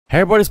Hey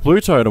everybody, it's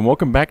BlueToad and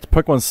welcome back to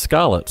Pokemon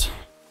Scarlet.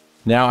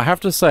 Now I have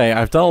to say,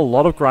 I've done a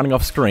lot of grinding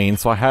off screen,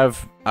 so I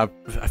have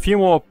a few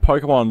more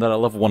Pokemon that are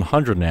level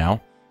 100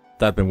 now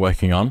that I've been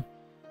working on.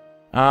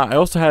 I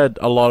also had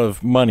a lot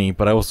of money,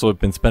 but I also have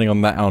been spending on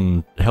that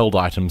on held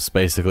items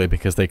basically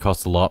because they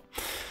cost a lot.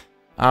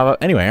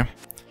 But anyway,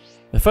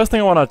 the first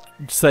thing I want to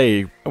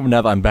say,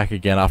 now that I'm back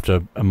again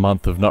after a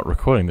month of not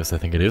recording this, I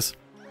think it is.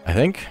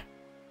 I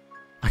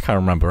can't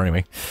remember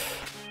anyway.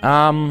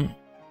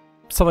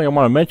 Something I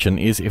want to mention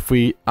is if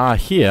we are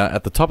here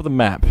at the top of the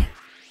map,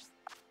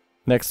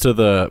 next to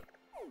the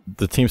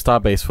Team Star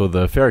base for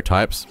the fairy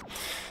types,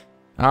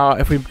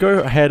 if we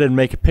go ahead and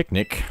make a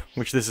picnic,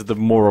 which this is the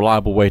more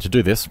reliable way to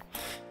do this,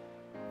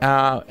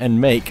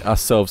 and make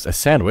ourselves a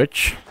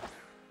sandwich,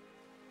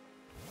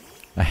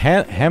 a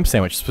ham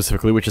sandwich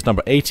specifically, which is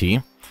number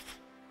 80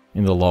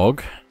 in the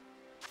log,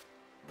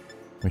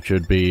 which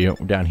would be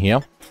down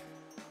here.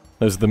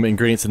 Those are the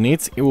ingredients it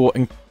needs. It will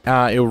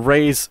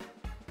raise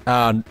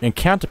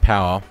encounter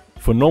power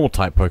for normal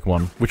type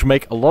Pokemon, which will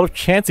make a lot of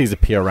chances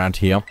appear around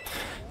here.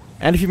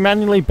 And if you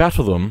manually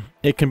battle them,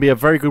 it can be a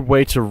very good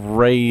way to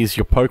raise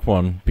your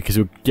Pokemon because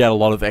you'll get a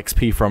lot of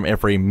XP from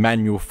every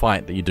manual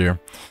fight that you do.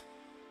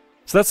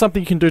 So that's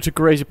something you can do to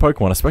raise your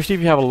Pokemon, especially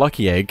if you have a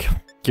lucky egg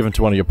given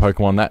to one of your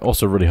Pokemon. That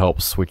also really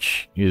helps,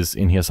 which is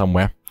in here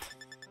somewhere.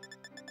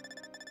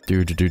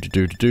 It's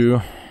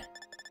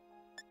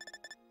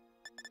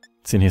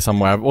in here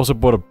somewhere. I've also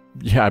bought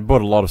I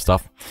bought a lot of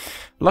stuff.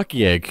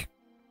 Lucky egg.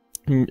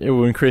 It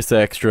will increase the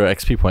extra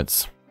XP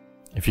points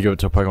if you give it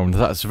to a Pokemon.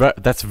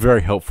 That's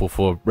very helpful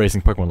for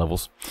raising Pokemon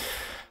levels.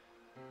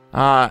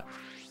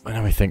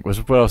 Let me think.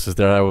 What else is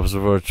there I was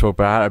about to talk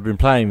about? I've been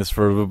playing this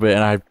for a little bit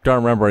and I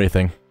don't remember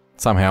anything.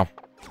 Somehow.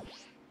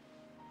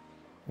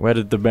 Where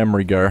did the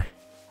memory go?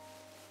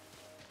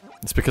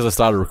 It's because I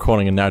started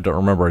recording and now I don't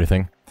remember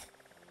anything.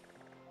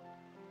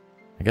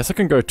 I guess I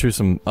can go to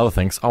some other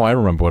things. Oh, I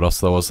remember what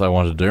else there was I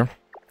wanted to do.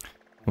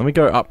 Let me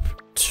go up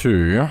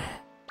to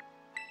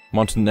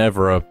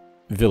Montenevera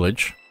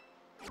Village.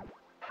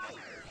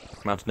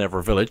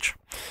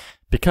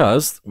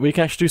 Because we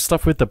can actually do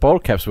stuff with the bottle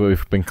caps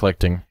we've been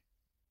collecting.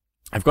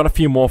 I've got a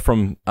few more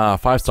from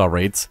 5-star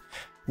raids,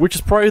 which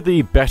is probably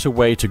the better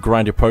way to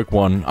grind your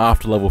Pokemon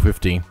after level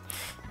 50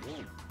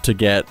 to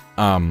get,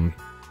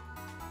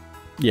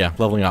 yeah,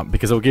 leveling up,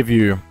 because it'll give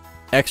you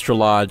extra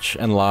large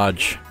and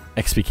large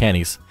XP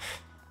candies.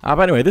 But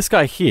anyway, this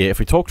guy here, if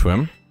we talk to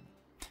him,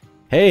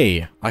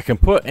 hey, I can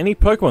put any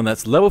Pokemon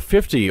that's level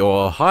 50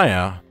 or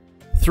higher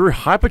through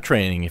hyper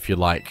training if you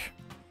like.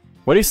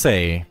 What do you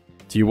say?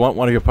 Do you want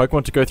one of your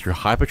Pokemon to go through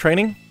hyper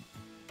training?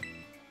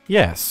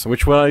 Yes.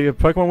 Which one of your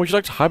Pokemon would you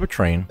like to hyper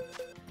train?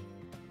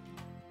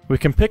 We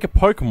can pick a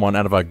Pokemon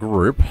out of our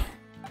group,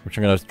 which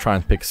I'm going to try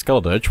and pick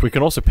Scarlet. We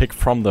can also pick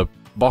from the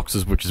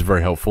boxes, which is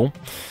very helpful. Do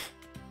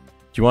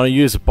you want to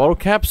use bottle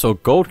caps or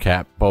gold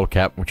cap bottle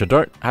cap, which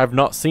I have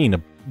not seen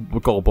a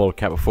gold bottle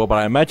cap before, but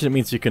I imagine it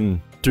means you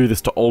can do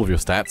this to all of your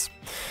stats.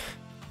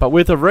 But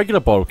with a regular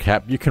bottle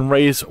cap, you can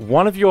raise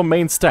one of your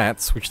main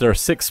stats, which there are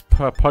 6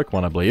 per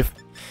Pokemon, I believe,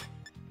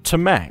 to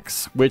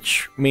max,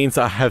 which means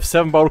I have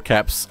 7 bottle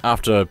caps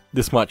after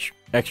this much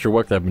extra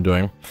work that I've been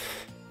doing.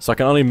 So I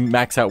can only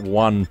max out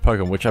one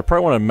Pokemon, which I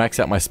probably want to max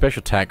out my special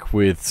attack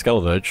with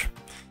Scarlet.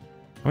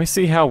 Let me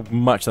see how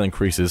much that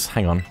increases.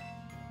 Hang on.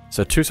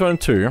 So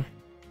 272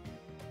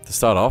 to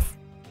start off.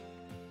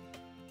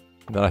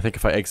 Then I think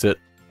if I exit...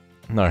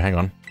 No, hang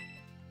on.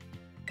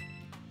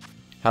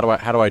 How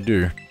do I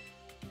do?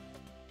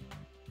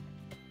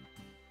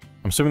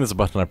 I'm assuming there's a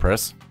button I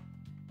press.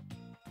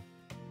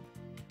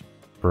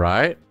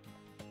 Right?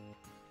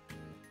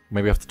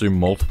 Maybe I have to do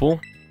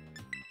multiple?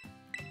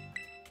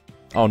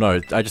 Oh no,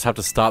 I just have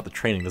to start the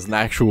training. There's an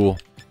actual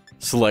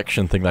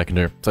selection thing that I can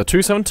do. So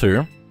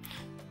 272.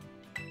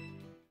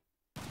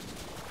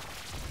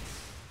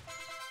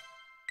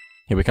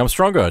 He becomes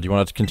stronger. Do you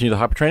want to continue the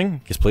hyper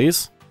training? Yes,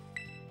 please.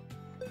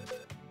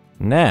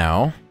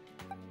 Now...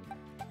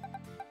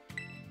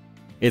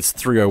 it's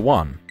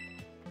 301.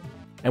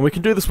 And we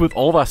can do this with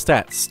all of our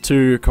stats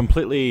to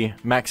completely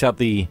max out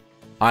the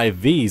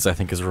IVs, I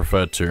think is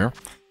referred to.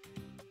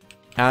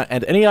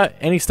 And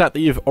any stat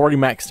that you've already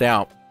maxed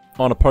out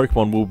on a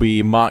Pokemon will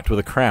be marked with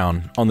a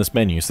crown on this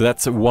menu. So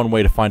that's one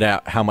way to find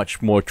out how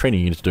much more training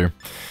you need to do.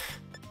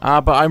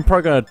 But I'm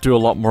probably going to do a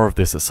lot more of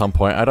this at some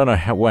point. I don't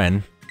know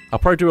when. I'll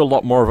probably do a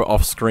lot more of it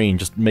off screen,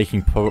 just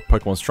making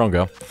Pokemon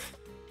stronger.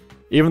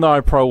 Even though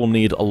I probably will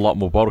need a lot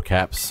more bottle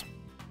caps.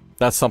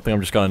 That's something I'm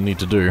just going to need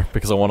to do,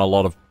 because I want a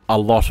lot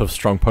of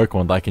strong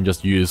Pokemon that I can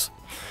just use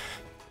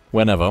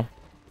whenever.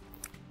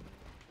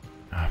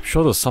 I'm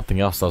sure there's something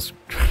else I was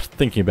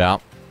thinking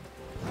about.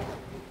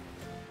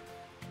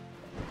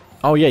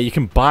 Oh yeah, you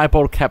can buy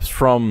bottle caps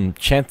from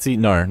Chansey...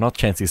 No, not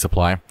Chansey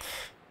Supply.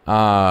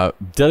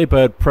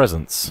 Delibird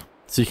Presents.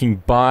 So you can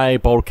buy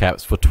bottle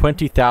caps for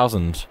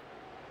 20,000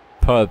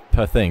 per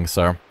thing,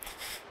 so...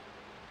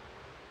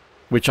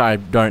 which I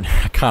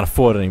can't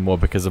afford anymore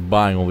because of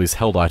buying all these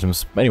held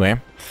items. But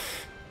anyway,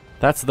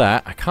 That's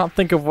that. I can't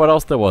think of what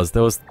else there was.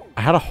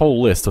 I had a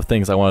whole list of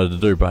things I wanted to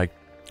do, but I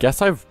guess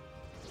I've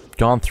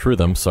gone through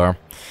them, so...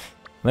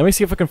 Let me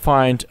see if I can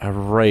find a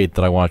raid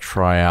that I want to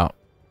try out.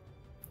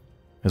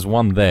 There's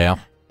one there.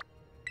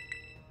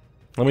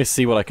 Let me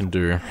see what I can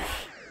do.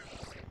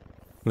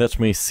 Let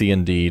me see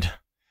indeed.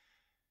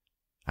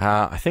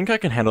 I think I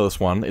can handle this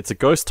one. It's a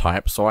ghost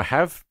type, so I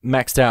have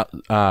maxed out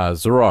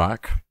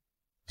Zoroark.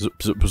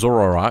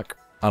 Zoroark.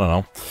 I don't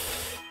know.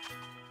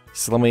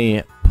 So let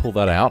me pull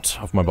that out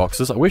of my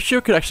boxes. I wish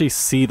you could actually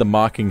see the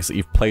markings that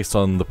you've placed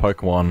on the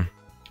Pokemon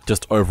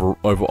just over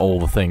all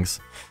the things.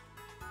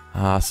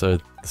 So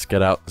let's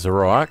get out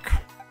Zoroark,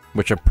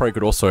 which I probably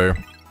could also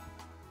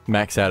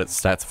max out its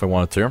stats if I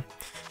wanted to.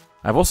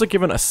 I've also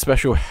given a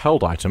special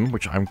held item,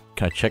 which can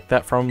I check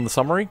that from the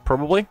summary?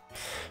 Probably.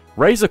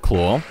 Razor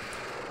Claw,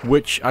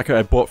 which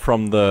I bought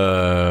from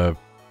the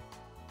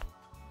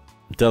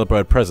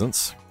Delibird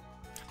Presents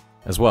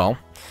as well.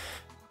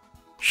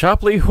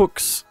 Sharply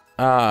hooks.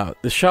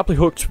 The sharply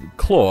hooked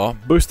claw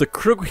boosts the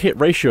critical hit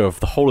ratio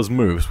of the holder's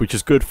moves, which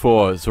is good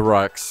for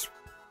Zoroark's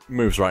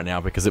moves right now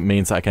because it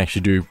means I can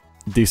actually do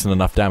decent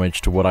enough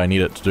damage to what I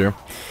need it to do.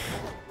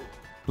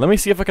 Let me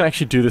see if I can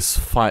actually do this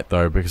fight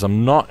though, because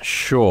I'm not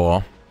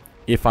sure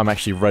if I'm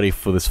actually ready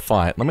for this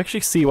fight. Let me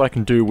actually see what I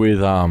can do with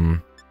my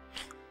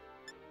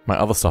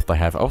other stuff that I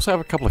have. I also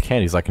have a couple of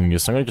candies I can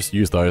use, so I'm going to just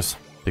use those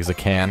because I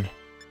can.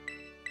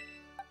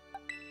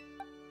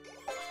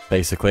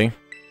 Basically.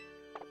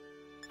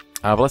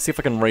 But let's see if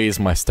I can raise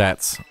my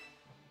stats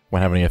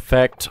when having any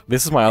effect.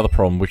 This is my other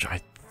problem, which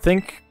I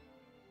think...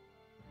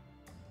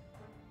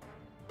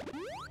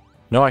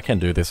 No, I can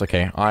do this.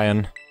 Okay,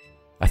 Iron.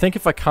 I think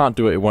if I can't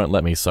do it, it won't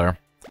let me, so...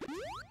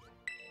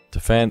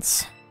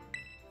 Defense.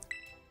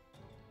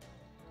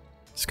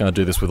 Just gonna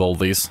do this with all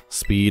these.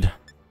 Speed.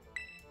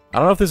 I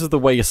don't know if this is the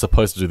way you're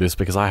supposed to do this,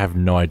 because I have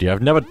no idea.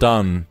 I've never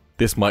done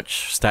this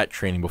much stat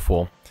training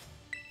before.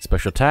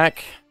 Special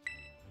attack.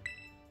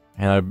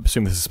 And I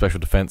assume this is special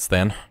defense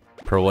then.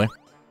 Probably.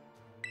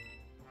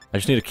 I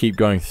just need to keep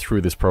going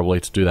through this probably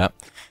to do that.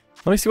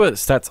 Let me see what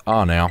its stats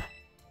are now.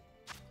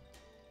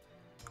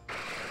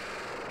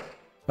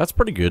 That's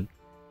pretty good.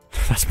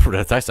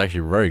 That's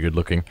actually very good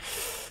looking.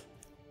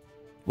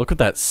 Look at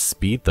that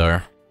speed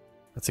though.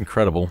 That's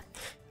incredible.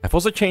 I've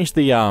also changed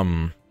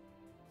the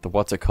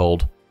what's it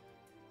called?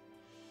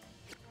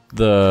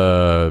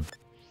 The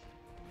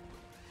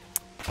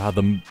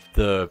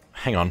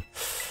hang on.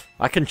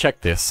 I can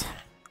check this.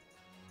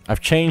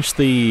 I've changed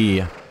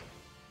the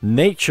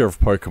nature of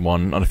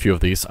Pokemon on a few of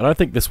these. I don't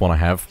think this one I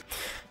have.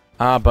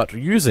 But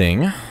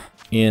using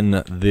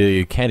in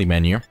the candy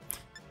menu,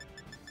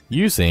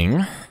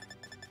 using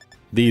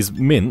these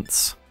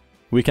mints,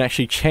 we can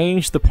actually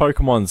change the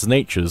Pokemon's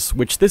natures,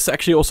 which this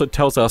actually also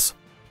tells us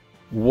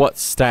what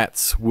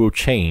stats will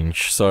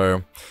change.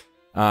 So,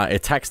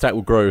 attack stat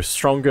will grow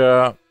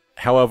stronger,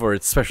 however,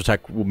 its special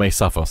attack may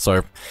suffer.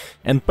 So,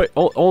 but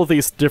all of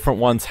these different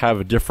ones have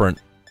a different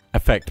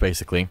effect,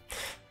 basically.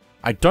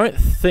 I don't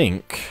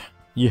think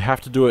you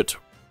have to do it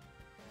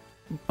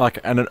like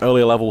at an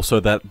earlier level so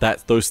that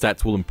those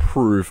stats will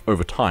improve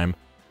over time.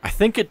 I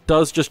think it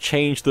does just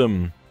change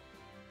them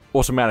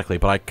automatically,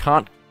 but I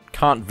can't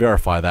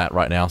verify that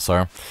right now,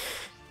 so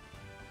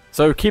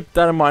keep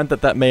that in mind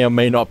that may or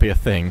may not be a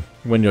thing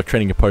when you're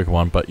training your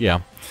Pokemon, but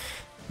yeah.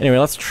 Anyway,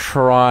 let's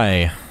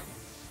try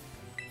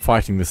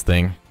fighting this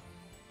thing.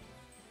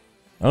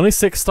 Only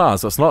 6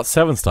 stars, so it's not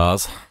 7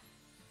 stars.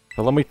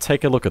 But let me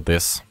take a look at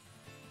this.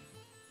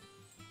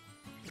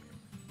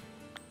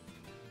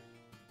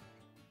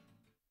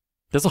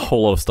 There's a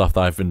whole lot of stuff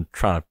that I've been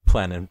trying to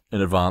plan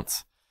in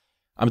advance.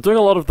 I'm doing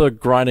a lot of the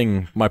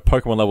grinding my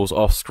Pokemon levels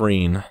off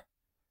screen,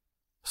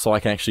 so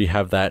I can actually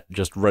have that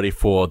just ready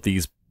for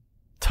these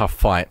tough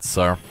fights,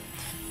 so...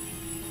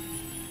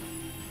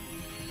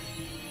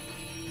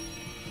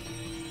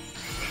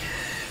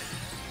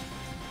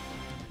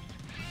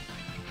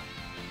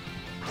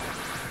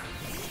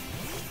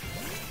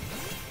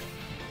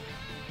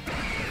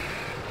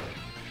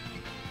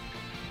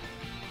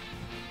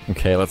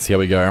 Okay, let's see how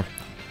we go.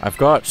 I've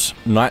got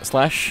Night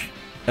Slash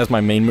as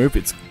my main move.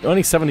 It's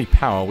only 70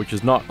 power, which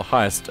is not the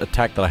highest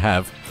attack that I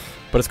have,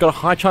 but it's got a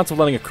high chance of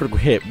landing a critical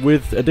hit.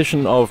 With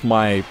addition of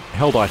my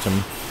held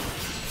item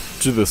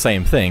to do the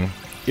same thing,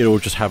 it'll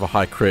just have a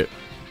high crit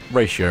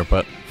ratio,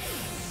 but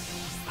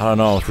I don't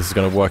know if this is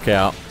going to work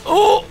out.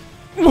 Oh!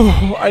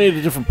 I need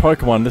a different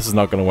Pokemon. This is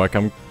not going to work.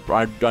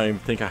 I don't even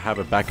think I have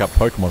a backup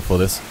Pokemon for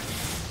this.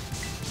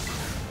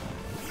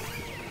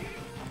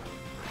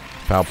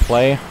 Foul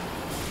play.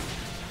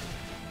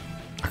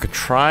 I could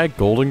try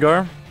Golden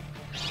Go.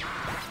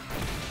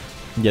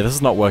 Yeah, this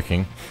is not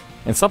working.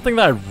 And something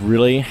that I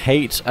really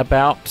hate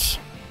about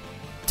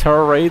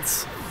Terra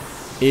Raids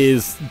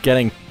is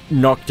getting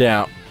knocked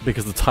out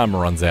because the timer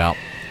runs out.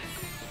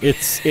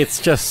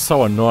 It's just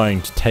so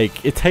annoying to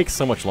take. It takes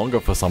so much longer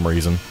for some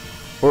reason.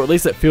 Or at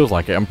least it feels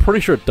like it. I'm pretty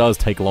sure it does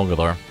take longer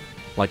though.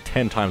 Like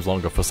 10 times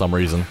longer for some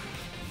reason.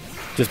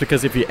 Just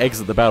because if you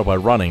exit the battle by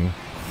running,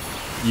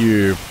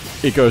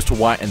 it goes to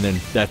white and then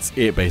that's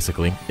it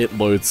basically. It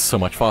loads so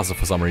much faster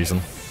for some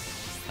reason.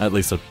 At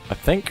least I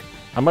think.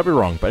 I might be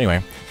wrong, but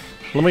anyway.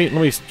 Let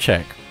me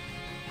check.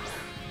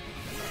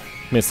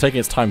 I mean, it's taking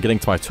its time getting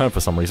to my turn for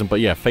some reason,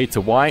 but yeah, fade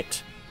to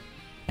white.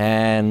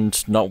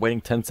 And not waiting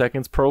 10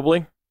 seconds,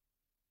 probably.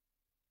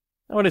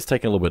 Oh, it is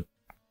taking a little bit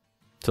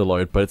to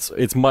load, but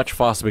it's much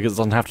faster because it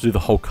doesn't have to do the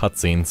whole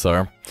cutscene,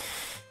 so...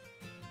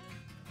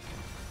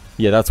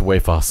 Yeah, that's way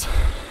fast.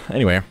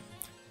 Anyway,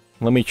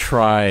 let me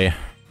try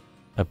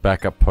a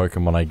backup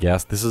Pokemon, I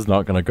guess. This is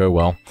not going to go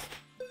well.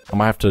 I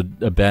might have to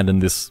abandon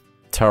this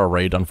Terra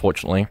Raid,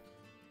 unfortunately.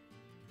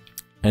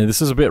 And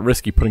this is a bit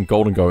risky putting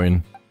Golden Go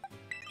in,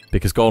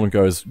 because Golden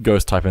Go is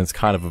Ghost type, and it's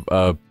kind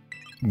of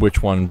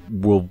which one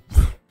will...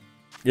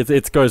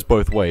 it goes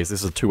both ways.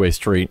 This is a two-way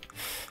street.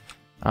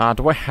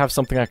 Do I have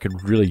something I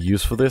could really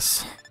use for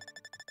this?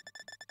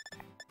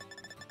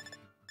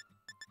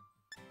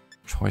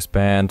 Choice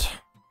Band.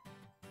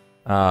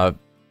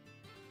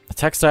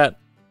 Attack stat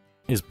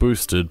is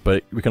boosted,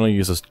 but we can only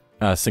use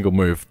a single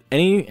move.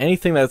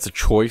 Anything that's a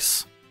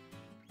choice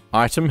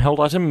item, held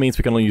item, means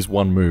we can only use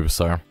one move,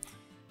 so...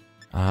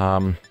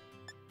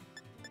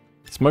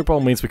 Smoke Ball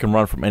means we can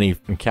run from any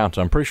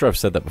encounter. I'm pretty sure I've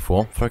said that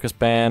before. Focus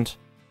Band.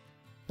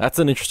 That's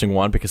an interesting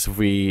one, because if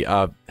we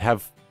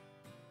have...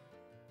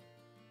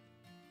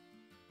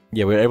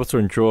 Yeah, we're able to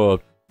endure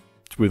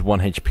with 1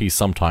 HP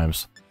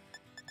sometimes.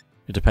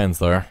 It depends,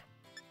 though.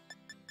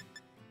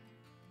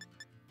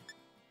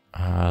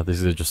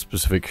 These are just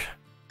specific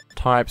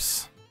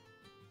types.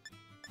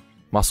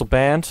 Muscle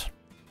Band.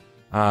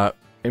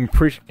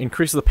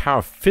 Increases the power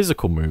of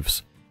physical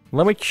moves.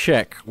 Let me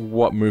check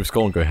what moves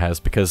Golden Go has,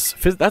 because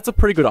that's a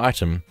pretty good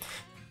item.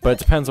 But it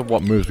depends on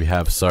what moves we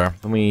have, so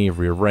let me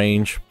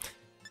rearrange.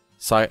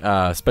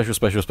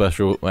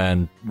 Special,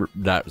 and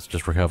that's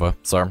just recover.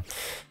 So,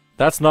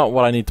 that's not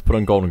what I need to put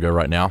on Golden Go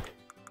right now.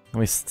 Let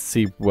me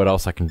see what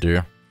else I can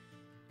do.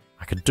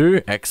 I could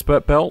do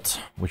Expert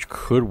Belt, which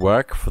could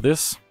work for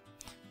this.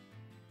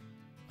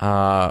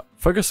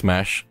 Focus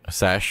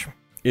Sash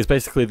is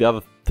basically the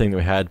other thing that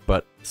we had,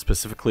 but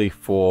specifically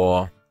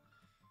for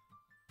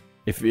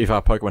if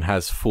our Pokemon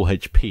has full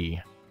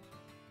HP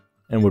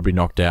and would be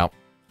knocked out.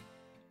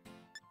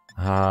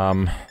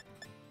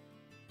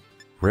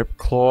 Rip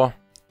Claw.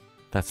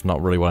 That's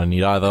not really what I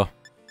need either.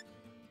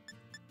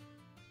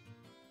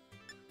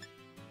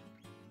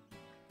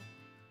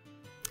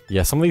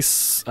 Yeah, some of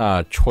these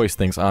choice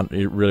things aren't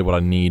really what I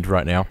need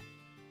right now.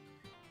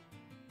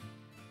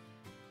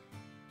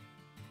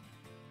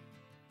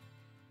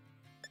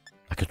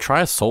 I could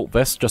try Assault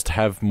Vest just to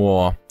have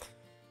more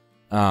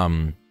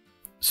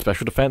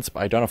special defense,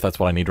 but I don't know if that's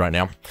what I need right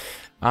now.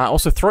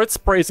 Also, Throat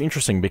Spray is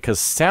interesting because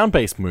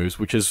sound-based moves,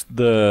 which is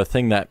the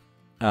thing that...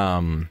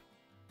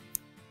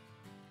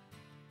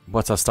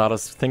 what's our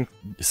starter's thing?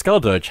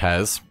 Skeledirge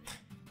has.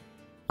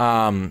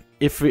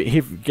 If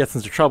he gets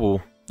into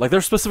trouble... Like, there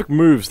are specific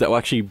moves that will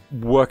actually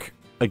work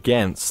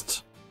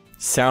against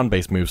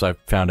sound-based moves. I've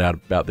found out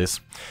about this.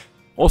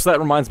 Also, that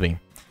reminds me.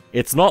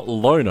 It's not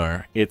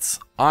Lono, it's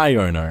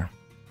Iono.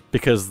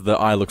 Because the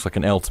I looks like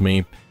an L to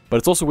me. But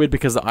it's also weird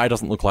because the I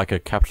doesn't look like a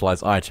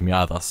capitalized I to me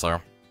either, so...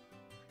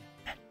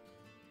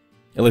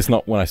 At least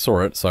not when I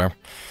saw it, so...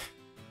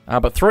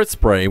 but Throat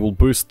Spray will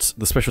boost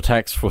the special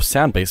attacks for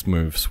sound-based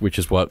moves, which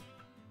is what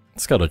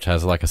Skeledirge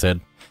has, like I said.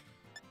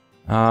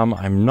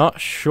 I'm not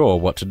sure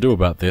what to do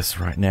about this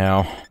right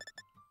now.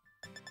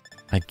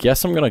 I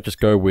guess I'm gonna just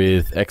go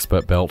with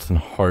Expert Belt and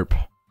hope.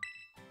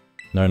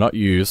 No, not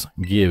use.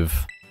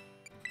 Give.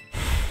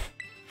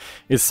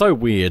 It's so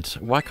weird.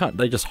 Why can't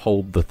they just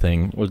hold the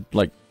thing? Or,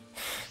 like...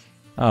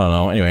 I don't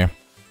know. Anyway.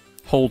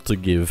 Hold to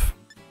give.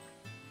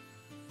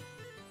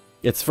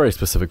 It's very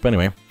specific, but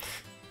anyway.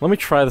 Let me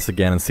try this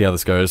again and see how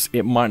this goes.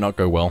 It might not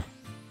go well.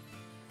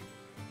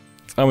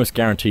 It's almost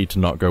guaranteed to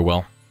not go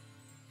well.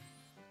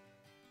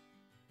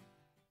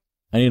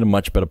 I need a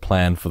much better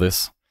plan for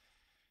this.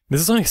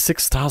 This is only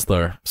 6 stars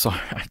though, so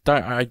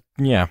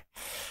yeah.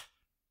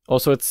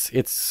 Also, it's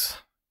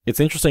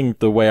interesting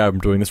the way I'm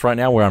doing this right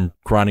now, where I'm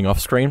grinding off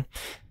screen,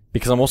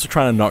 because I'm also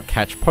trying to not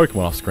catch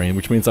Pokemon off screen,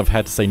 which means I've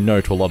had to say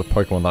no to a lot of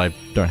Pokemon that I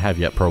don't have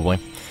yet, probably.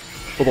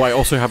 Although I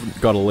also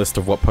haven't got a list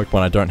of what Pokemon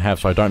I don't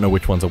have, so I don't know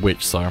which ones are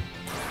which, so...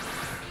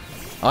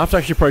 I'll have to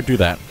actually probably do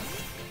that.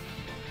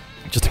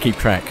 Just to keep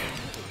track.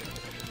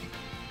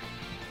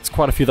 There's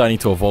quite a few that I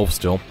need to evolve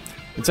still.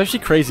 It's actually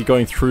crazy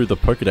going through the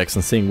Pokedex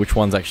and seeing which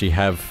ones actually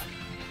have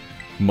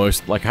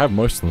most... Like, I have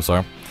most of them,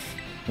 so...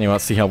 Anyway,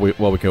 let's see how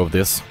well we go with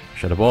this.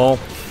 Shadow Ball.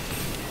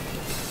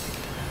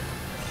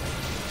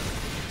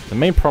 The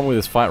main problem with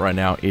this fight right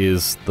now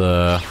is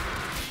the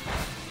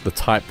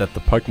type that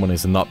the Pokemon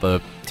is and not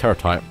the Terra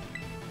type.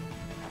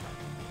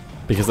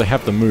 Because they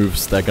have the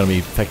moves that are going to be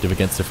effective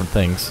against different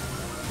things.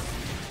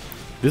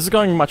 This is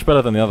going much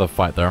better than the other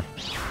fight though.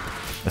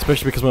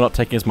 Especially because we're not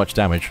taking as much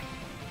damage.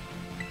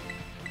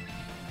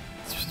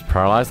 It's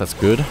paralyzed, that's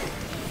good.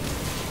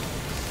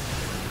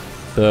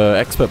 The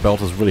Expert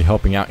Belt is really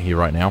helping out here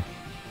right now.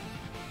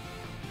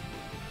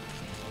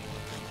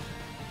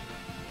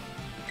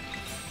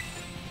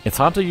 It's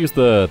hard to use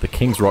the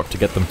King's Rock to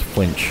get them to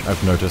flinch,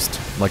 I've noticed.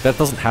 Like, that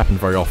doesn't happen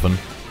very often.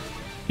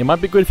 It might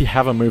be good if you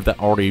have a move that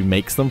already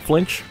makes them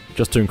flinch,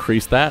 just to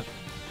increase that.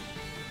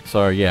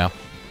 So, yeah.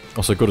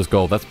 Also good as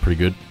gold, that's pretty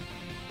good.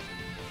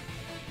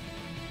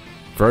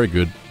 Very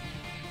good.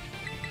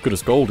 Good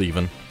as gold,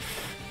 even.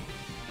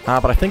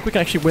 But I think we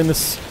can actually win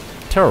this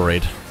Terror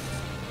Raid.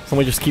 So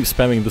we just keep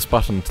spamming this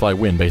button until I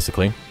win,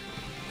 basically.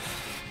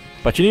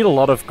 But you need a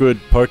lot of good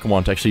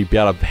Pokemon to actually be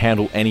able to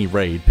handle any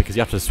raid, because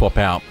you have to swap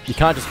out. You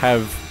can't just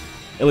have,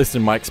 at least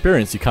in my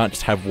experience, you can't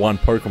just have one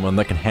Pokemon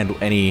that can handle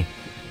any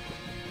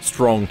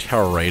strong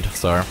Terror Raid,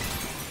 so...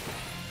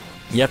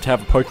 You have to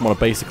have a Pokemon of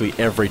basically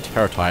every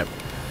Terror type.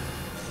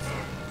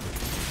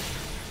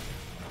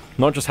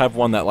 Not just have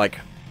one that, like,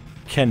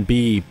 can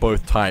be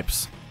both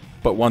types,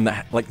 but one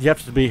that, like, you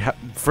have to be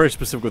very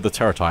specific with the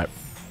Terror type.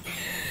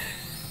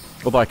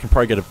 Although I can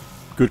probably get a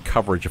good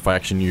coverage if I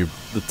actually knew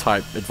the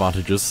type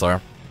advantages,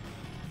 so...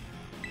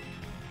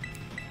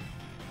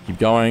 Keep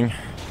going.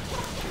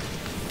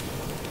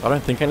 I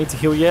don't think I need to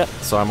heal yet,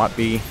 so I might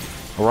be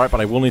alright,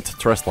 but I will need to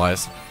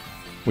Terrestrialize,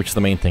 which is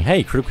the main thing.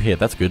 Hey, critical hit,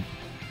 that's good.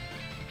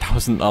 That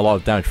wasn't a lot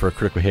of damage for a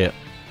critical hit.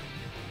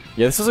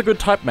 Yeah, this is a good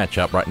type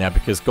matchup right now,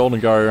 because Golden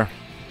Go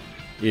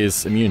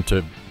is immune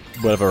to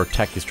whatever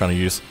attack he's trying to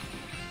use.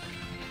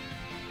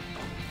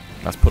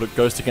 Let's put it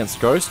Ghost against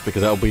Ghost,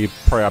 because that'll be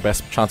probably our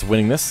best chance of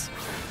winning this.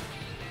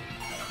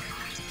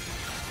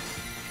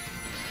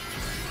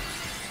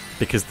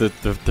 Because the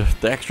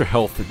extra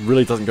health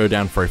really doesn't go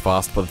down very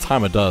fast, but the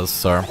timer does,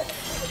 so...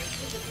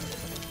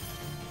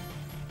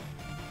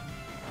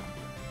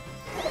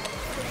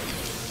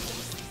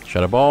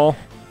 Shadow Ball.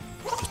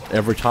 Just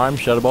every time,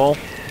 Shadow Ball.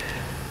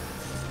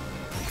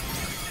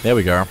 There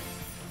we go.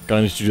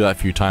 Gonna need to do that a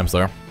few times,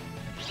 though.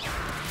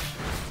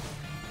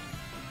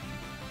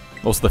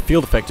 Also, the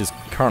field effect is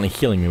currently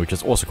healing me, which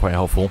is also quite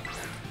helpful.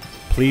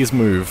 Please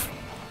move.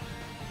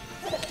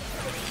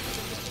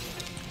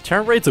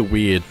 Terror Raids are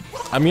weird.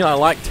 I mean, I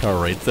like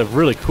Terror Raids, they're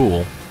really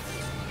cool.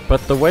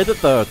 But the way that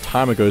the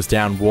timer goes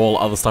down while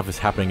other stuff is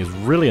happening is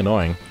really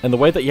annoying. And the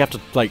way that you have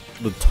to, like,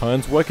 the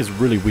turns work is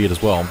really weird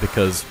as well,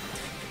 because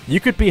you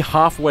could be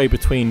halfway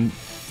between,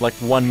 like,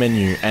 one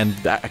menu and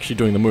actually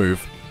doing the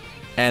move,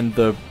 and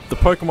the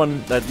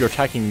Pokemon that you're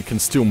attacking can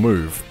still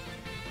move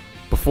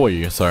before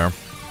you, so...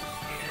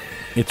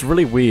 It's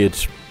really weird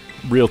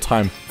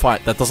real-time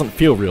fight that doesn't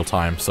feel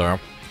real-time, so...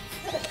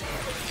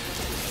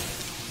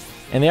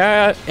 And the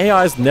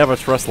AI is never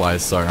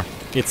Terrestrialized, so...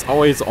 It's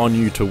always on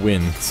you to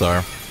win,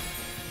 so...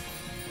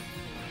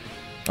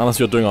 Unless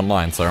you're doing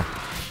online, so...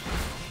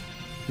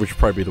 Which would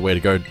probably be the way to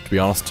go, to be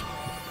honest.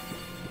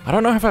 I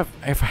don't know if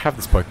I have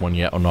this Pokemon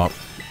yet or not.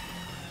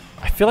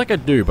 I feel like I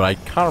do, but I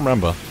can't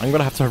remember. I'm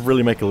gonna have to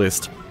really make a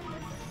list.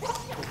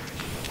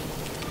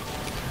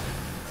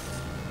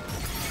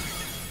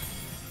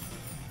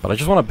 But I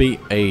just want to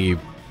beat a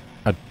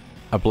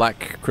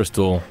Black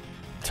Crystal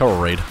Terror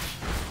Raid.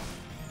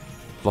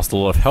 Lost a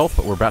lot of health,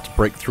 but we're about to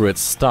break through its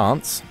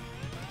stance.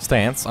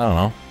 I don't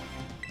know.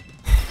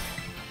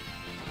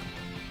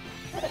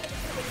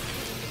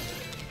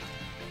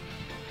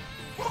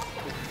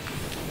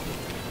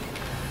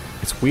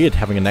 It's weird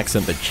having an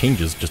accent that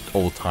changes just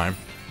all the time.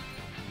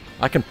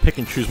 I can pick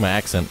and choose my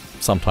accent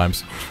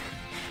sometimes.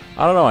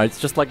 I don't know, it's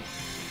just like...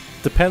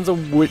 Depends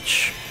on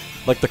which...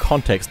 Like the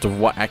context of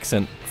what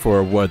accent for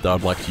a word that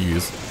I'd like to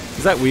use.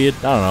 Is that weird?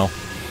 I don't know.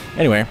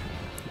 Anyway,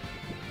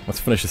 let's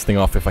finish this thing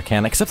off if I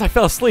can. Except I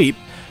fell asleep!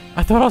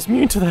 I thought I was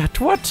immune to that.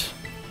 What?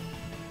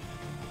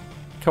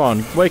 Come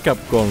on, wake up,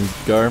 Golden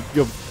Go.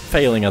 You're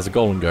failing as a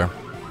Golden Go.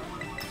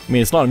 I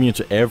mean, it's not immune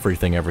to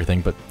everything,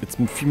 but it's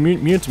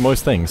immune to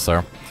most things,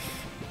 so...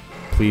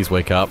 Please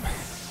wake up.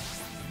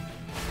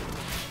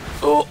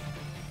 Oh!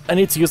 I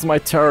need to use my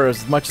terror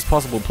as much as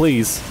possible,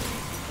 please.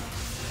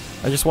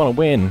 I just want to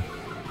win.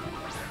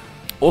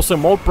 Also,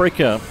 Mold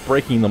Breaker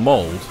breaking the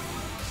mold,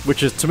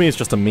 which is, to me, is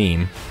just a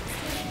meme.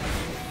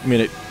 I mean,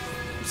 it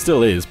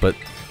still is, but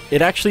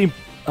it actually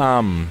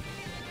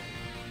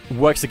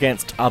works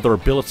against other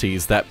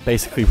abilities that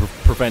basically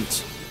prevent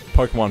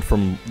Pokemon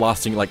from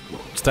lasting, like,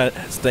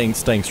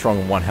 staying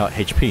strong on 1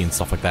 HP and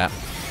stuff like that.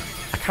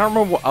 I can't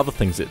remember what other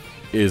things it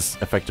is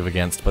effective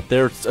against, but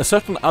there are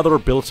certain other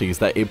abilities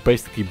that it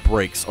basically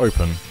breaks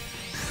open,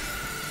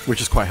 which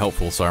is quite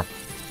helpful, so...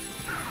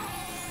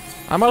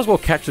 I might as well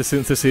catch this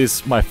since this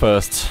is my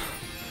first,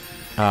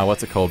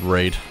 what's it called,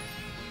 raid.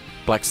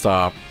 Black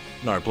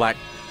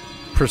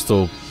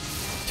Crystal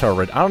Terror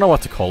Raid. I don't know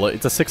what to call it,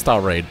 it's a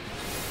 6-star raid.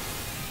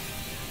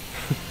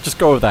 Just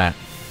go with that.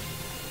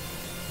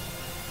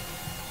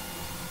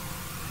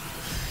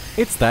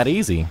 It's that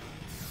easy.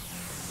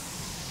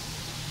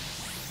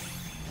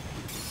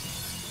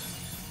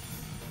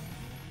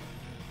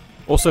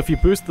 Also, if you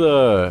boost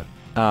the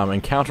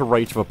encounter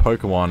rate of a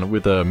Pokemon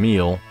with a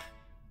meal,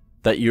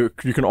 that you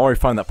can already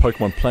find that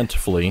Pokemon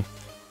plentifully,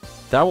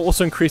 that will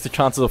also increase the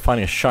chances of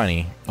finding a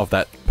shiny of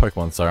that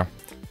Pokemon, so...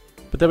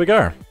 But there we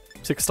go.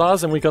 6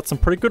 stars, and we got some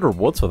pretty good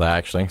rewards for that,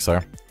 actually, so...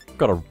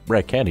 Got a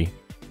rare candy.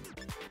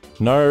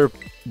 No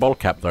bottle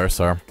cap, though,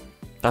 so...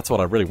 That's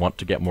what I really want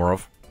to get more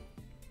of.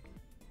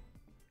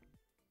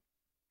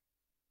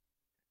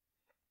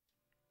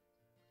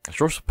 I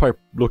should also probably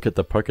look at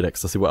the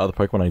Pokedex to see what other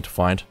Pokemon I need to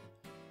find.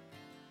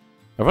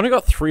 I've only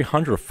got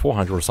 300 or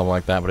 400 or something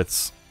like that, but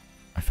it's...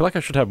 I feel like I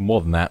should have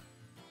more than that.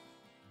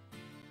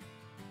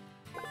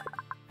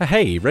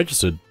 Hey,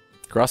 registered.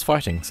 Grass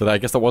fighting, so I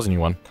guess that was a new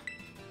one.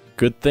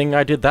 Good thing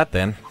I did that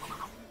then.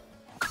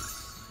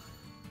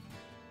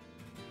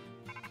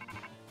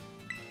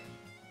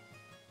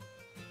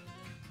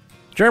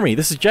 Jeremy,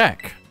 this is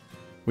Jack.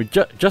 We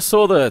just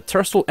saw the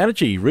terrestrial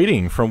energy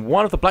reading from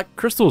one of the black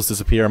crystals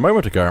disappear a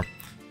moment ago.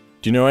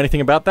 Do you know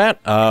anything about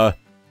that?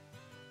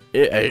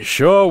 It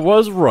sure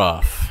was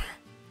rough.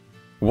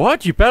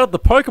 What? You battled the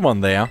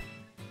Pokemon there?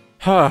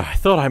 I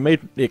thought I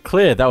made it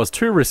clear that was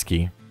too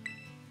risky.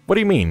 What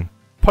do you mean?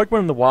 Pokemon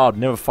in the wild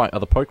never fight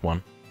other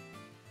Pokemon.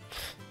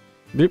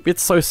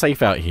 It's so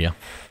safe out here.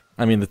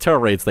 I mean, the Terra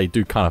Raids, they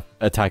do kind of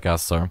attack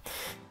us, so...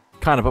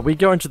 Kind of, but we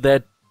go into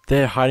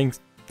their hiding...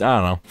 I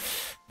don't know.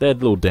 Their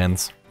little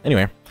dens.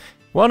 Anyway.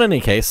 Well, in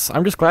any case,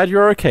 I'm just glad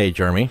you're okay,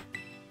 Jeremy.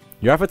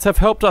 Your efforts have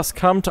helped us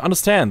come to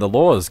understand the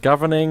laws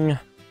governing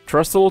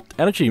terrestrial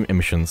energy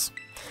emissions.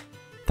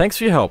 Thanks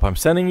for your help. I'm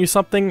sending you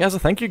something as a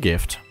thank you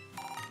gift.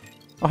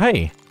 Oh,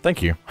 hey.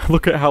 Thank you.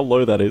 Look at how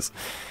low that is.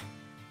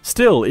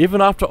 Still,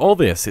 even after all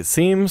this, it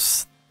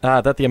seems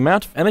that the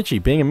amount of energy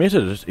being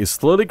emitted is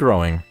slowly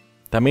growing.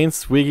 That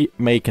means we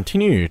may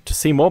continue to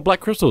see more black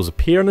crystals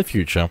appear in the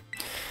future.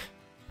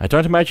 I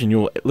don't imagine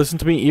you'll listen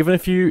to me even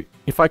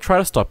if I try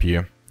to stop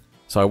you,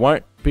 so I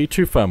won't be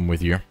too firm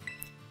with you.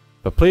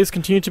 But please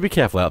continue to be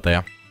careful out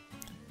there.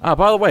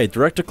 By the way,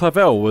 Director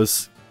Clavel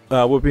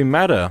would be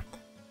madder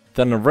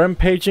than a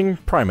rampaging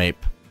primate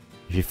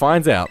if he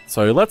finds out,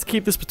 so let's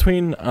keep this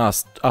between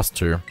us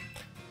two.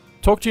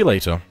 Talk to you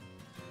later.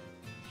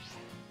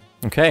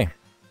 Okay.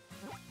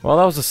 Well,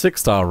 that was a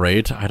 6-star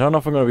raid. I don't know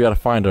if I'm going to be able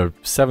to find a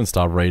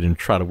 7-star raid and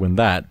try to win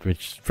that,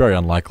 which is very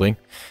unlikely.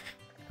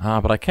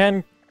 But I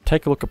can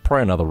take a look at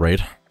probably another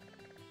raid.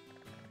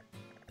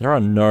 There are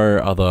no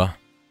other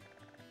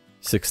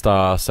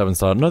 6-star,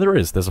 7-star... No, there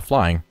is. There's a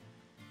flying.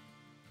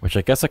 Which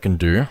I guess I can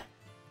do.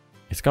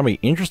 It's going to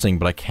be interesting,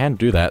 but I can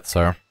do that,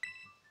 so...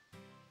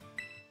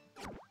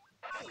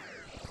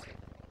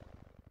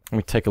 Let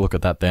me take a look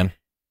at that then.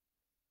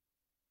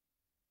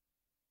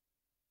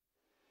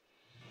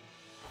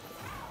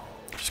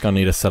 Just gonna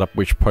need to set up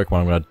which Pokemon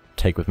I'm gonna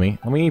take with me.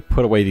 Let me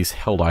put away these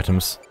held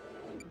items.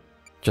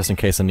 Just in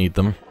case I need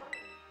them.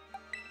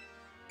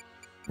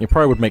 It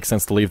probably would make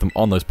sense to leave them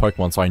on those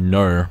Pokemon so I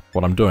know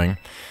what I'm doing.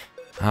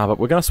 But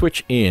we're gonna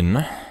switch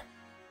in...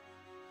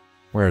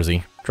 Where is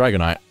he?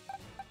 Dragonite.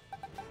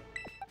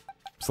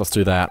 So let's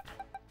do that.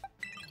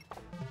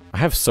 I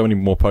have so many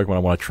more Pokemon I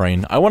want to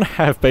train. I want to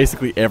have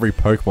basically every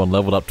Pokemon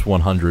leveled up to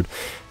 100,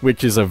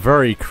 which is a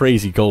very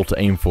crazy goal to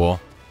aim for.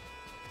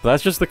 But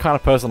that's just the kind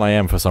of person I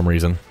am for some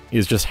reason,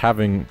 is just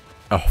having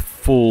a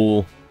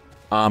full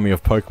army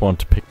of Pokemon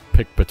to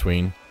pick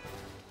between.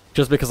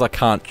 Just because I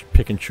can't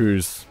pick and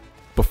choose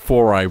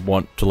before I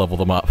want to level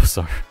them up,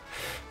 so...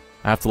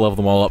 I have to level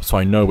them all up so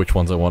I know which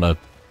ones I want to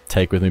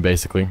take with me,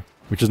 basically.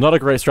 Which is not a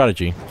great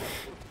strategy.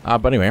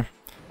 But anyway.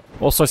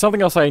 Also,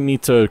 something else I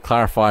need to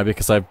clarify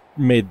because I've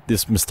made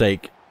this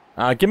mistake.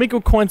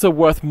 Gimmiggle coins are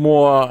worth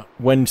more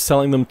when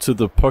selling them to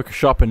the poker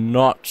shop and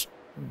not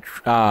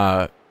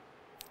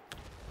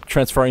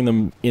transferring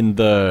them in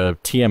the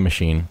TM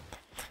machine.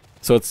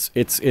 So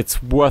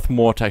it's worth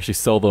more to actually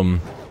sell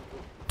them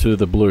to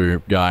the blue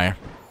guy.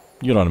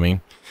 You know what I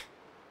mean.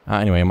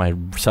 Anyway, am I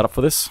set up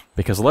for this?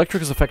 Because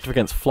electric is effective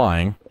against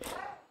flying.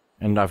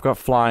 And I've got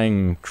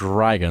flying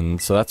dragon,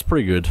 so that's a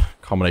pretty good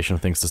combination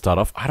of things to start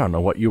off. I don't know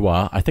what you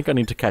are. I think I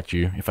need to catch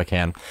you, if I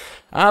can.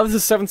 This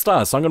is 7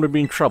 stars, so I'm going to be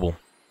in trouble.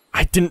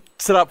 I didn't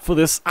set up for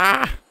this.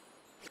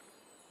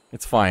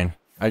 It's fine.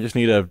 I just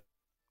need to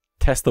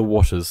test the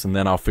waters, and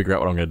then I'll figure out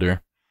what I'm going to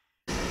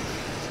do.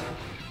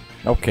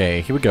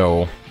 Okay, here we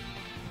go.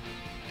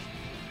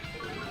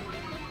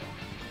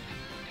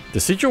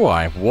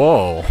 Decidueye.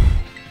 Whoa.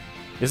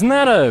 Isn't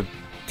that a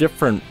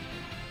different...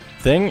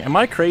 thing? Am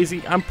I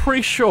crazy? I'm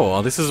pretty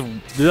sure this is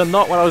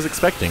not what I was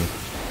expecting.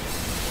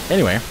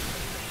 Anyway.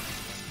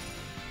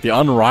 The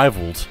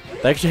Unrivaled.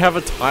 They actually have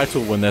a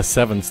title when they're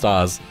 7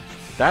 stars.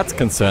 That's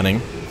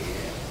concerning.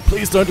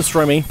 Please don't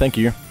destroy me. Thank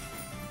you.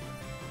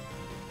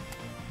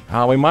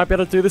 We might be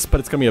able to do this, but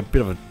it's going to be a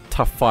bit of a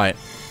tough fight.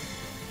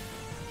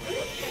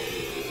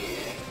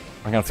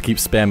 I'm going to have to keep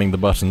spamming the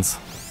buttons.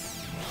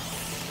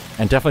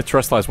 And definitely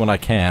terrestrialize when I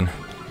can.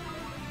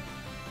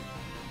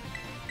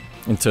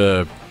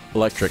 Into...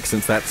 electric,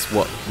 since that's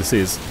what this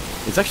is.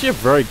 It's actually a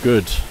very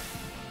good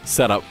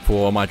setup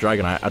for my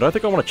Dragonite. I don't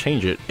think I want to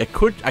change it. I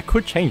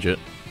could change it,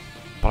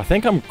 but I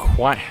think I'm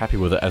quite happy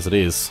with it as it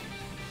is.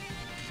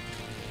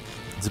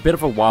 It's a bit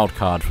of a wild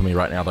card for me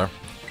right now, though.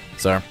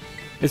 So,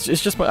 it's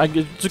just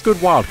it's a good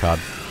wild card.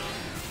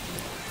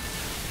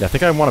 Yeah, I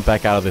think I want to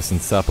back out of this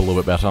and set up a little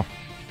bit better.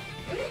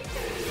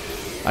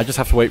 I just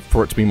have to wait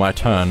for it to be my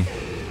turn.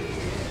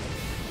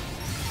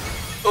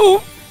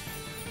 Ooh!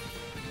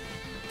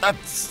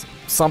 That's...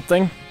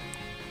 something.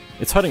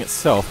 It's hurting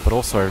itself, but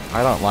also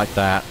I don't like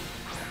that.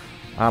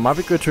 Might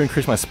be good to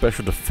increase my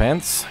special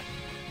defense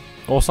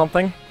or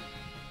something.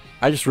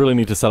 I just really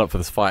need to set up for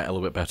this fight a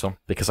little bit better,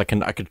 because I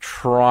could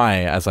try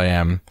as I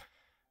am,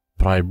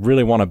 but I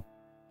really want to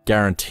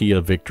guarantee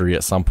a victory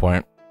at some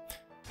point.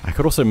 I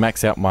could also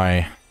max out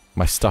my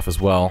stuff as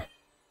well.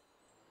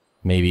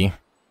 Maybe.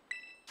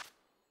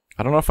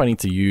 I don't know if I need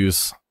to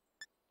use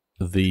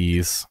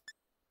these.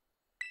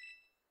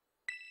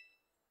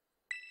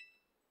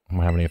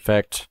 Won't have any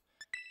effect.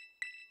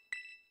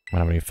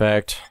 Won't have any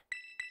effect.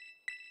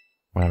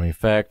 Won't have any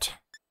effect.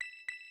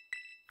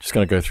 Just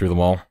gonna go through them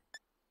all.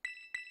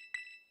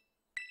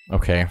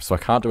 Okay, so I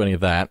can't do any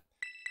of that.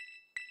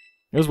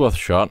 It was worth a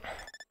shot.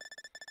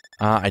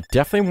 I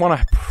definitely want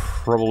to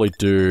probably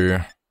do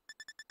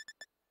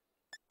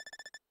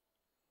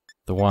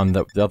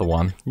the other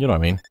one. You know what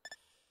I mean?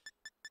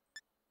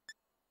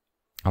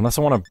 Unless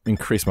I want to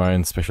increase my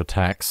own special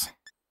attacks.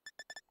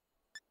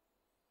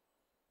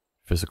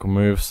 Physical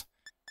moves.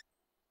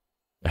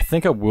 I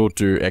think I will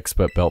do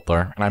Expert Belt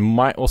though, and I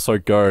might also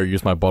go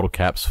use my bottle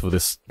caps for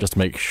this, just to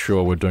make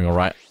sure we're doing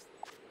alright.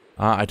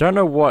 I don't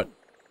know what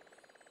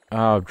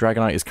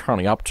Dragonite is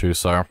currently up to,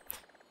 so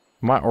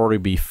might already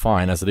be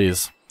fine as it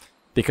is.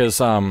 Because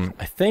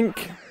I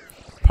think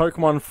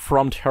Pokemon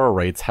from Terra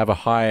Raids have a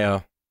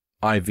higher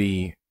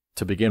IV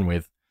to begin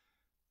with,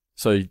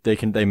 so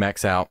they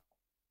max out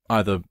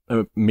either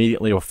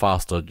immediately or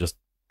faster, just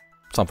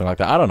something like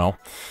that. I don't know.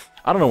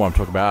 I don't know what I'm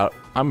talking about.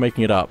 I'm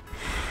making it up.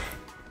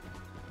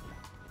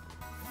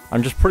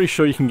 I'm just pretty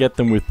sure you can get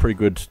them with pretty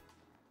good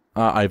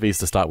IVs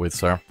to start with,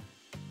 so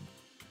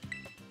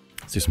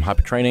let's do some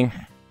hyper training.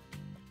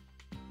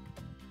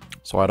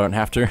 So I don't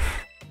have to.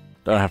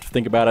 Don't have to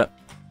think about it.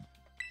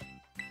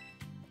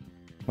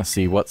 Let's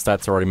see, what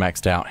stats are already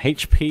maxed out?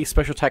 HP,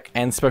 special attack,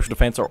 and special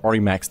defense are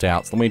already maxed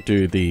out. So let me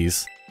do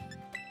these.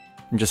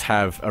 And just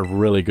have a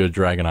really good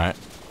Dragonite.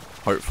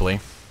 Hopefully.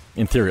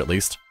 In theory, at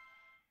least.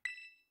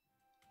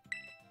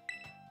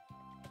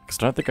 Because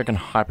I don't think I can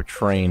hyper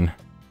train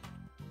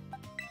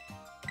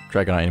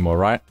Dragonite anymore,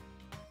 right?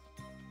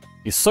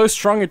 He's so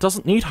strong it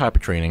doesn't need hyper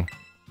training.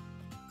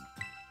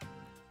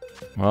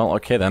 Well,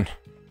 okay then.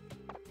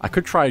 I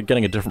could try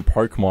getting a different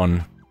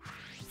Pokemon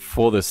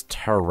for this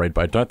Terra Raid,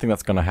 but I don't think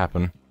that's going to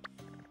happen.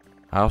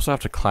 I also have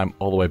to climb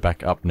all the way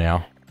back up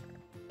now.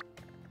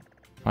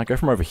 I go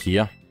from over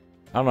here.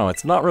 I don't know,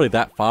 it's not really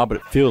that far, but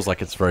it feels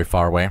like it's very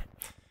far away.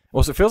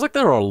 Also, it feels like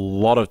there are a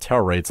lot of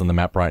Terra Raids on the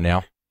map right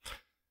now.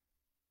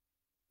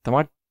 There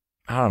might...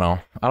 I don't know.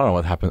 I don't know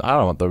what happened. I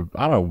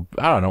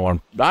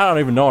don't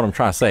even know what I'm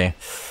trying to say.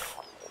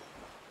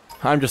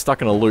 I'm just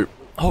stuck in a loop.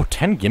 Oh,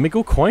 10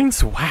 Gimmighoul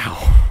coins?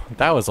 Wow.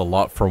 That was a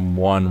lot from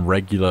one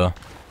regular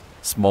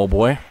small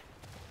boy.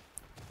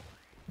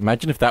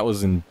 Imagine if that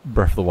was in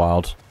Breath of the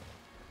Wild.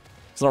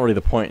 It's not really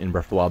the point in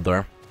Breath of the Wild,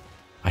 though.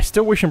 I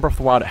still wish in Breath of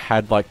the Wild it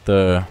had, like,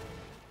 the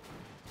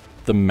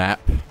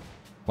map,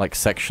 like,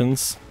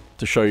 sections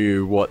to show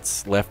you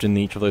what's left in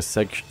each of those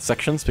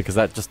sections, because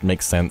that just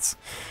makes sense.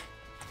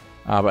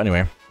 But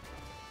anyway.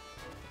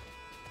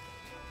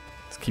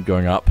 Let's keep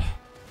going up.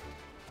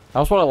 That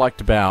was what I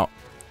liked about,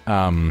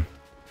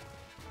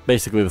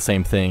 basically the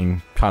same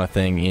thing, kind of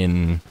thing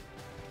in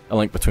A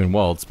Link Between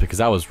Worlds, because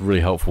that was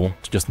really helpful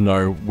to just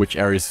know which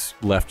areas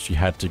left you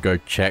had to go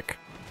check.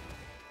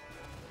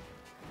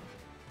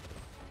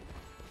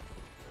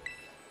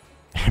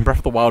 And Breath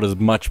of the Wild is a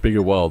much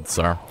bigger world,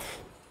 so...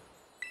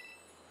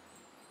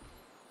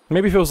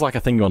 maybe if it was like a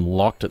thing you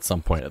unlocked at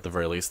some point, at the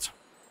very least.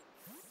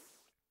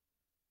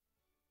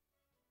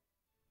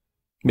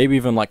 Maybe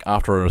even like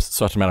after a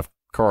certain amount of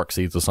Korok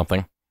Seeds or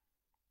something.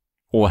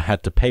 Or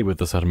had to pay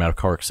with a certain amount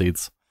of Korok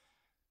Seeds.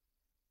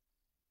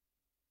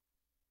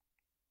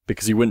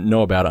 Because you wouldn't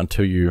know about it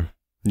until you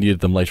needed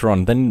them later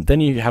on.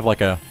 Then you have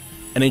like an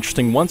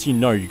interesting... once you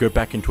know, you go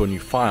back into a new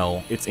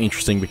file, it's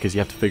interesting because you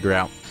have to figure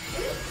out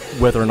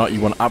whether or not you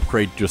want to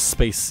upgrade your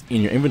space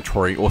in your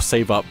inventory or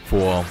save up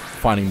for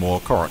finding more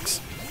Koroks.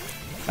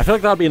 I feel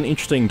like that would be an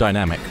interesting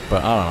dynamic,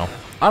 but I don't know.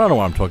 I don't know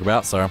what I'm talking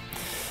about, so...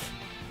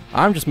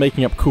 I'm just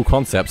making up cool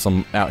concepts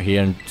out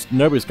here, and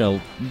nobody's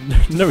gonna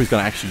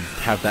actually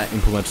have that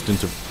implemented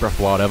into Breath of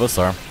the Wild ever,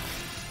 so...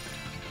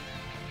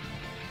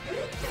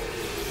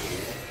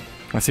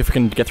 let's see if we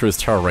can get through this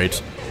Terra Raid.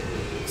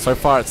 So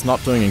far it's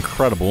not doing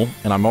incredible,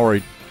 and I'm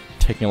already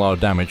taking a lot of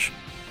damage.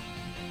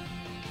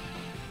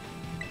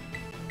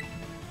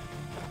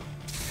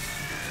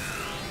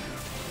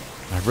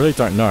 I really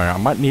don't know. I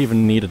might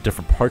even need a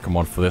different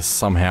Pokemon for this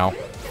somehow.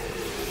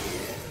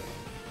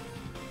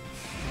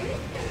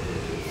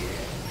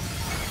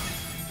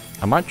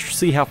 I might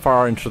see how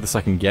far into this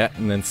I can get,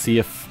 and then see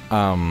if,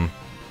 I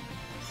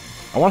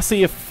want to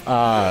see if,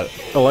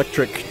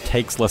 Electric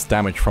takes less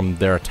damage from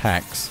their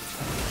attacks,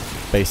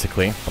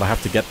 basically, but I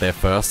have to get there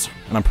first.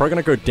 And I'm probably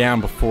going to go down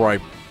before I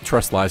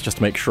Terrestrialize just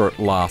to make sure it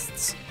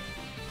lasts.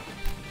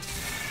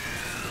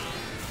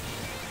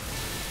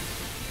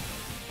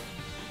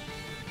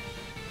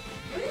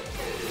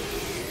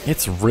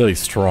 It's really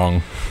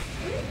strong.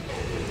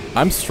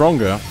 I'm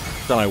stronger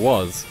than I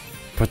was,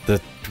 but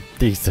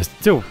these are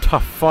still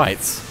tough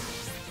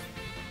fights.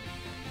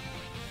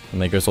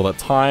 And there goes all that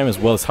time, as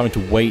well as having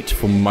to wait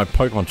for my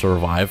Pokemon to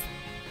revive.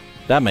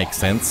 That makes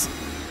sense.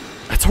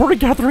 It's already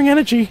gathering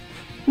energy!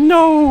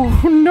 No!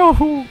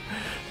 No!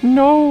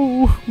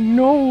 No!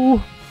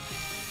 No!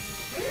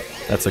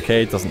 That's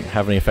okay, it doesn't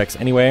have any effects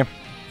anyway.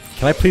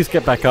 Can I please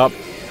get back up?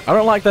 I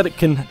don't like that it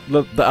can...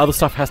 the other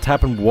stuff has to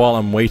happen while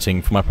I'm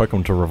waiting for my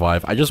Pokemon to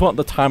revive. I just want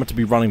the timer to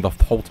be running the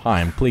whole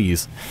time,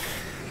 please.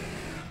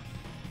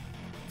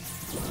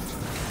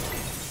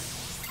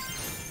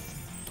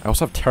 I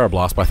also have Terra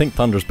Blast, but I think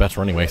Thunder's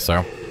better anyway,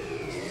 so...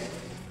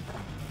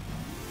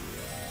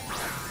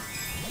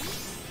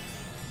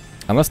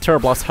 Unless Terra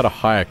Blast had a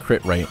higher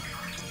crit rate,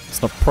 it's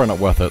probably not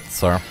worth it,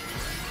 so...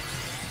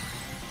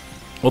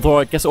 Although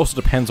I guess it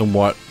also depends on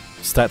what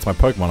stats my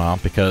Pokemon are,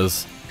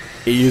 because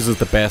it uses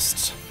the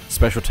best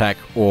special attack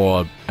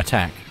or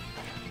attack.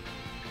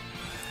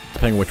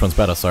 Depending on which one's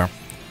better, so...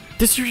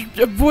 Did you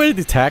avoid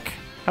the attack?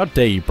 How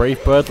dare you,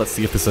 Brave Bird? Let's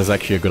see if this is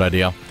actually a good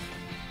idea.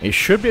 It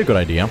should be a good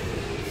idea.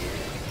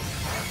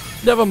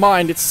 Never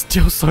mind, it's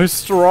still so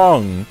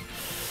strong!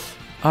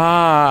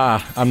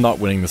 Ah, I'm not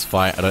winning this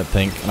fight, I don't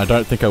think. And I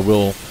don't think I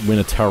will win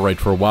a Terra Raid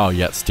for a while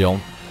yet, still.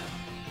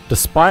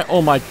 Despite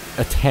all my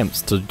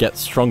attempts to get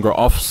stronger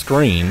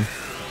off-screen,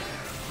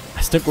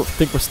 I still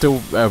think we're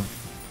still a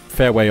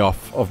fair way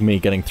off of me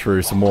getting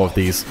through some more of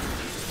these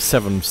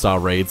 7-star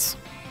raids.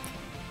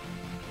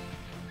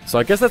 So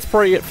I guess that's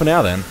probably it for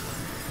now then.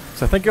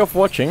 So thank you all for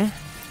watching.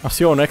 I'll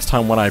see you all next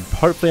time when I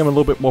hopefully am a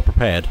little bit more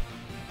prepared.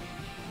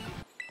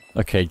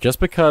 Okay, just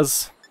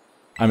because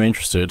I'm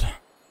interested,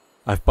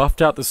 I've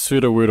buffed out the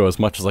Sudowoodo as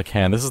much as I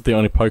can. This is the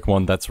only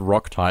Pokemon that's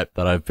Rock-type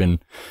that I've been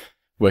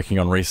working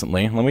on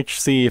recently. Let me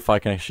see if I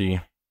can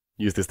actually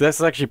use this. This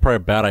is actually probably a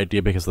bad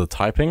idea because of the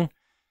typing.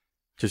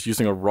 Just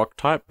using a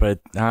Rock-type, but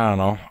I don't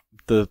know.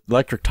 The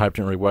Electric type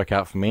didn't really work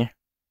out for me.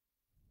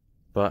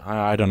 But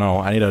I don't know.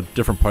 I need a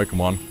different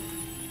Pokemon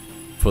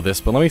for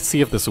this, but let me see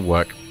if this will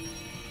work.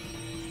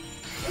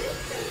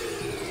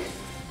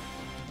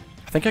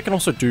 I think I can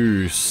also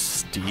do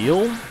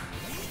Steel?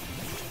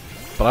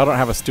 But I don't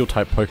have a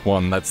Steel-type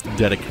Pokemon that's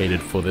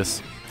dedicated for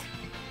this.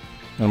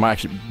 And I might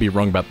actually be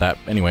wrong about that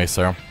anyway,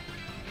 so...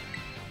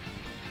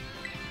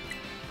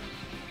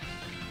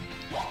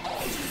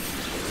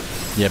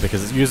 Yeah,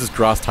 because it uses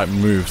Grass-type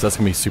moves, that's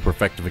going to be super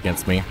effective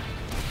against me.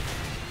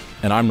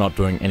 And I'm not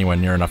doing anywhere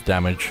near enough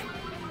damage.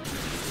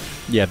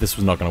 Yeah, this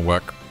was not going to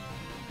work.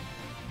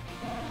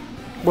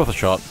 Worth a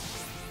shot.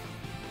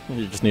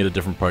 You just need a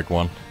different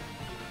Pokemon.